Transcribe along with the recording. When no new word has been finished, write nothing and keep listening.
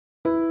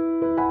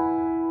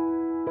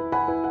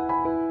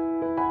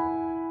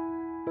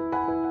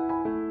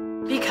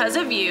Because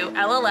of you,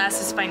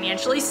 LLS is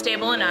financially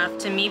stable enough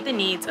to meet the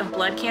needs of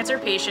blood cancer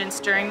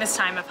patients during this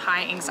time of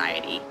high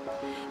anxiety.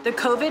 The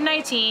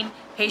COVID-19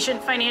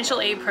 Patient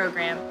Financial Aid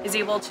Program is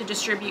able to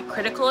distribute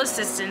critical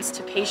assistance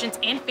to patients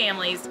and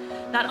families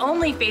not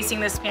only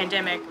facing this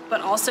pandemic, but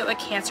also a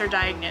cancer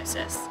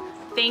diagnosis.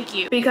 Thank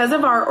you. Because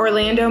of our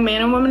Orlando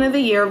Man and Woman of the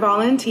Year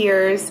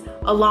volunteers,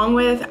 along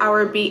with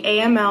our Beat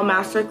AML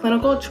Master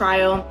Clinical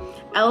Trial,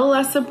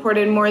 LLS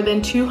supported more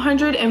than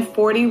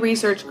 240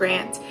 research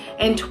grants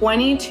and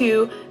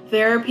 22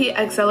 Therapy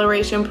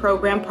Acceleration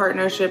Program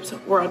partnerships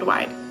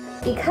worldwide.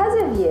 Because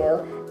of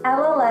you,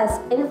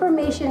 LLS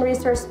Information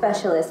Resource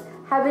Specialists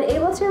have been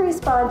able to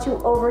respond to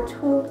over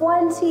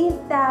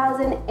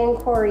 20,000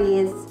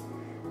 inquiries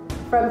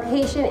from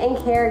patient and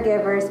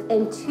caregivers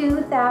in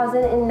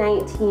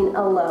 2019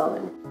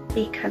 alone.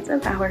 Because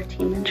of our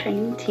team and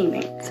training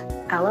teammates,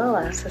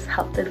 LLS has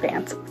helped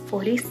advance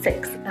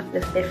 46 of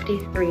the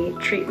 53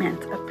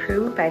 treatments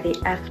approved by the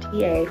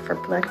FDA for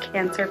blood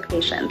cancer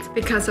patients.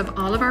 Because of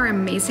all of our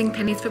amazing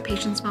Pennies for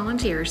Patients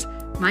volunteers,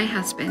 my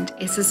husband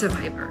is a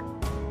survivor.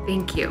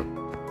 Thank you.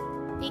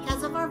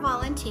 Because of our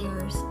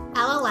volunteers,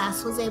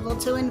 LLS was able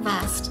to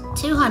invest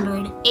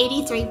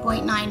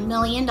 $283.9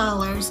 million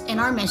in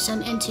our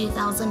mission in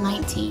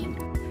 2019.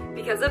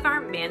 Because of our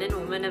Man and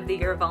Woman of the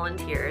Year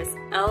volunteers,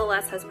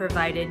 LLS has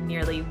provided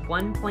nearly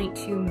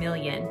 $1.2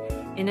 million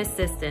in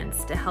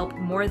assistance to help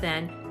more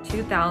than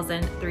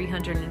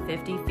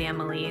 2,350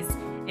 families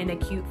in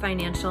acute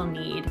financial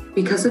need.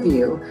 Because of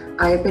you,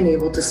 I have been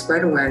able to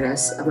spread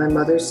awareness of my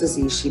mother's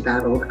disease she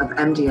battled of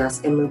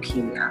MDS and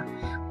leukemia,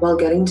 while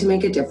getting to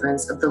make a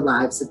difference of the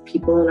lives of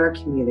people in our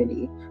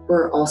community who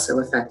are also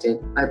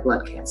affected by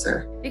blood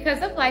cancer.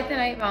 Because of Light the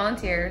Night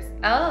volunteers,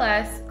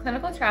 LLS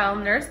Clinical Trial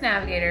Nurse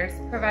Navigators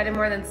provided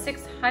more than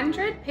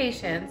 600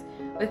 patients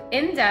with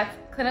in-depth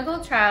clinical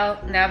trial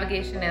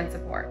navigation and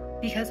support.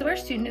 Because of our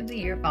Student of the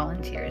Year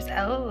volunteers,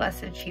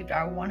 LLS achieved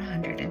our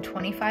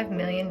 $125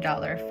 million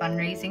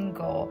fundraising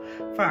goal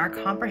for our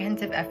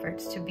comprehensive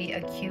efforts to beat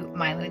acute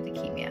myeloid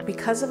leukemia.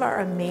 Because of our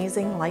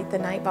amazing Light the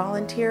Night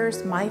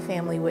volunteers, my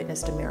family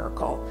witnessed a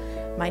miracle.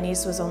 My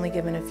niece was only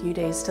given a few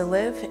days to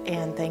live,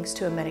 and thanks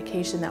to a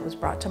medication that was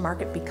brought to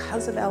market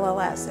because of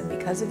LLS and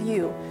because of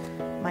you,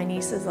 my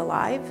niece is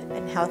alive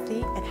and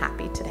healthy and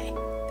happy today.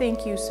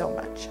 Thank you so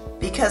much.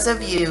 Because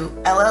of you,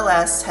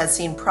 LLS has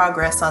seen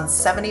progress on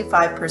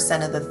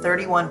 75% of the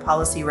 31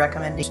 policy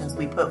recommendations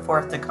we put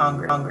forth to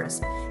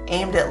Congress,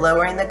 aimed at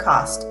lowering the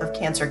cost of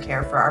cancer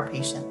care for our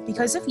patients.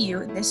 Because of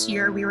you, this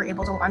year we were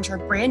able to launch our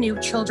brand new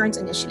Children's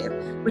Initiative,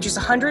 which is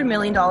a $100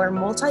 million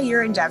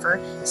multi-year endeavor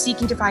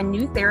seeking to find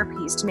new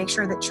therapies to make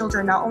sure that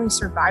children not only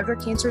survive their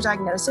cancer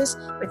diagnosis,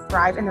 but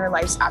thrive in their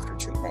lives after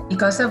treatment.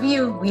 Because of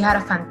you, we had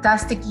a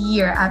fantastic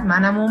year at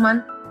Man and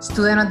Woman,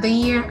 Student of the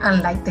Year,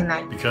 and Light the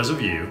Night. Because of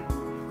you,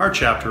 our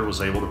chapter was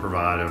able to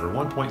provide over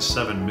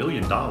 $1.7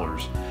 million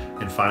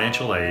in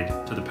financial aid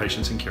to the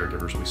patients and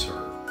caregivers we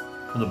serve.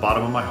 From the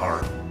bottom of my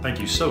heart, thank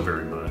you so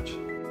very much.